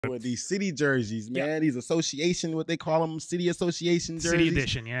With these city jerseys, man, these association, what they call them, city association jerseys. City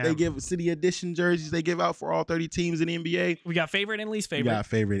edition, yeah. They give city edition jerseys. They give out for all 30 teams in the NBA. We got favorite and least favorite. We got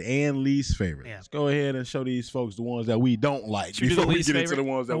favorite and least favorite. Yeah. Let's go ahead and show these folks the ones that we don't like before we get into the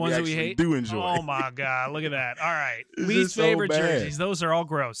ones that we actually hate? do enjoy. Oh my God, look at that! All right, This least is so favorite bad. jerseys. Those are all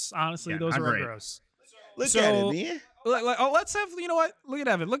gross. Honestly, those are all gross. Look at it, man. Let's have, you know what? Look at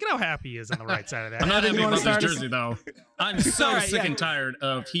Evan. Look at how happy he is on the right side of that. I'm not Evan, happy you want about to this start? jersey, though. I'm so Right, sick and tired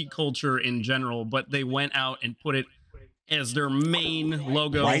of heat culture in general, but they went out and put it as their main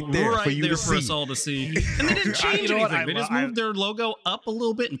logo Right there for you to for us see. all to see. And they didn't change You know what? anything. They just moved their logo up a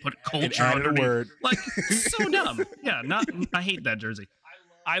little bit and put culture added a underneath. word. Like, so dumb. Yeah, I hate that jersey.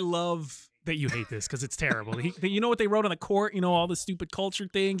 I love that you hate this because it's terrible. You know what they wrote on the court? You know, all the stupid culture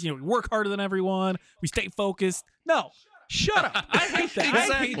things. You know, we work harder than everyone. We stay focused. No. Shut up. I hate that.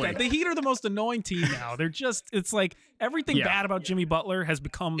 I hate that. The Heat are the most annoying team now. They're just, it's like everything bad about Jimmy Butler has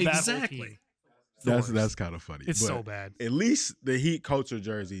become that whole team. That's kind of funny. It's but so bad. At least the Heat culture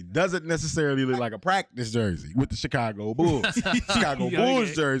jersey doesn't necessarily look like a practice jersey with the Chicago Bulls. Chicago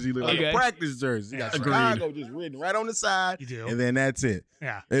Bulls jersey look like a practice jersey. You got Chicago just written right on the side, and then that's it.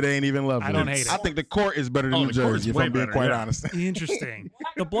 Yeah. It ain't even lovely. I don't hate it. I think the court is better than the jersey, if I'm being quite honest. Interesting.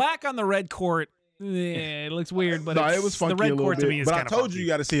 The black on the red court, it looks weird, but it was funky the red a little court bit. to me is But I kind of told you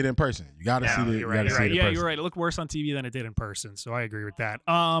got to see it in person. You got to see it. You're right. You're right. It looked worse on TV than it did in person, so I agree with that.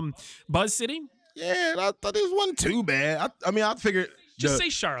 Buzz City? Yeah, I thought this wasn't too bad. I mean, I figured. Just say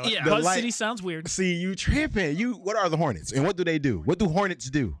Charlotte. Yeah. Buzz City sounds weird. See, you tripping. What are the Hornets? And what do they do? What do Hornets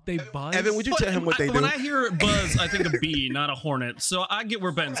do? They buzz? Evan, would you tell him what they do? When I hear buzz, I think a bee, not a hornet. So I get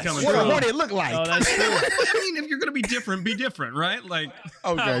where Ben's coming What from. a Hornet look like? Oh, that's true. I mean, if you're going to be different, right? Like,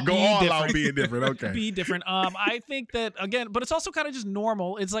 okay, go all out being different. Okay. Be different. I think that, again, but it's also kind of just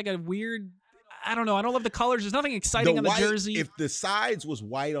normal. It's like a weird, I don't know. I don't love the colors. There's nothing exciting on the jersey. If the sides was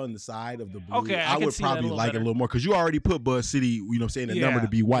white on the side of the blue, okay, I would probably like it a little more because you already put Buzz City, you know what I'm saying, the number to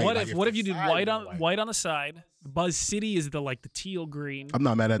be white. What if you did white on the side? Buzz City is the teal green. I'm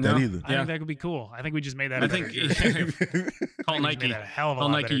not mad at that either. I think that could be cool. I think we just made that. I think call Nike. Call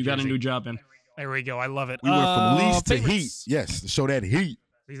Nike. You got a new job in. There we go. I love it. We went from least to heat. Yes, to show that heat.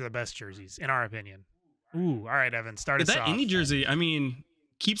 These are the best jerseys, in our opinion. Ooh, all right, Evan, start us off. That any jersey, I mean,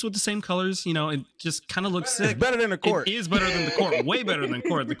 keeps with the same colors. You know, it just kind of looks sick. It's better than the court. It is better than the court. Way better than the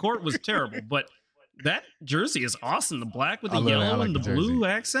court. The court was terrible, but that jersey is awesome. The black with the yellow and the blue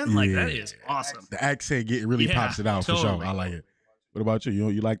accent, like that is awesome. The accent really pops it out for sure. I like it. What about you?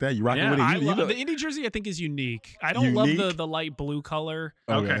 You like that? You rocking with it? The Indy jersey I think is unique. I don't love the light blue color.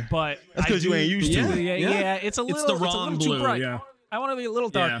 Okay, but that's because you ain't used to it. Yeah, it's a little. It's the wrong blue. Too bright. Yeah. I want to be a little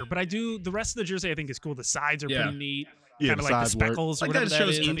darker, but I do. The rest of the jersey I think is cool. The sides are pretty neat. Yeah, kind of like the speckles. Like that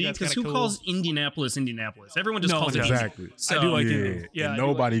shows Indy, because who calls Indianapolis Indianapolis? Everyone just calls it exactly. So, I do like Indy. Yeah, and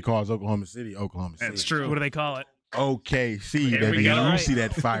nobody calls Oklahoma City Oklahoma City. That's true. What do they call it? OKC, baby. You see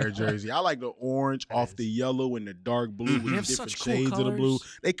that fire jersey. I like the orange off the yellow and the dark blue with the different shades of the blue.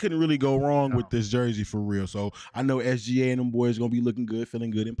 They couldn't really go wrong with this jersey for real. So I know SGA and them boys going to be looking good,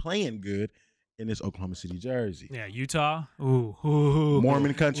 feeling good, and playing good in this Oklahoma City jersey. Yeah, Utah. Ooh.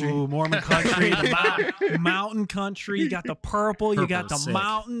 Mormon country. Ooh, Mormon country. The mountain country. You got the purple. You got the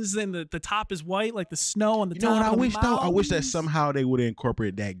mountains, and the top is white, like the snow on the top. You know what I wish, though? I wish that somehow they would have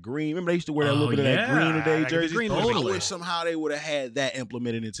incorporated that green. Remember they used to wear that little bit of that green today jersey? I wish somehow they would have had that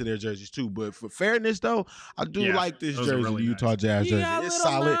implemented into their jerseys too. But for fairness, though, I do like this jersey, the Utah Jazz jersey. It's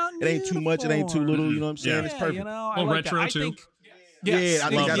solid. It ain't too much. It ain't too little. You know what I'm saying? It's perfect. You know, I like retro too. Yes, I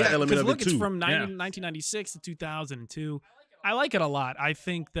think that's an element of it too. It's from 1996 to 2002. I like it a lot. I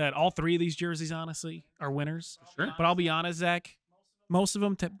think that all three of these jerseys, honestly, are winners. Sure. But I'll be honest, Zach, most of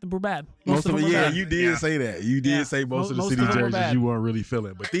them were bad. Most of them, you did say that. You did say most of the city jerseys you weren't really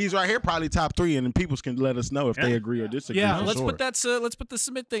feeling. But these right here probably top three, and then people can let us know if they agree or disagree. Yeah, let's put the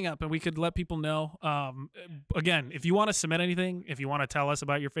submit thing up, and we could let people know. Again, if you want to submit anything, if you want to tell us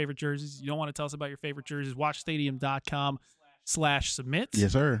about your favorite jerseys, you don't want to tell us about your favorite jerseys, watchstadium.com/submit.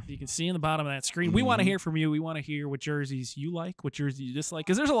 Yes, sir. You can see in the bottom of that screen. We want to hear from you. We want to hear what jerseys you like, what jerseys you dislike,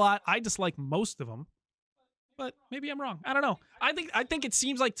 because there's a lot. I dislike most of them, but maybe I'm wrong. I don't know. I think it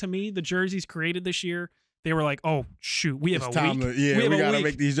seems like to me the jerseys created this year, they were like, oh shoot, we have a week. We gotta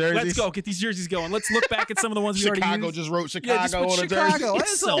make these jerseys. Let's go get these jerseys going. Let's look back at some of the ones we already used. Chicago just wrote Chicago on a jersey.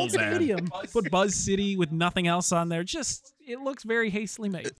 That's the whole medium. Put Buzz City with nothing else on there. Just it looks very hastily made.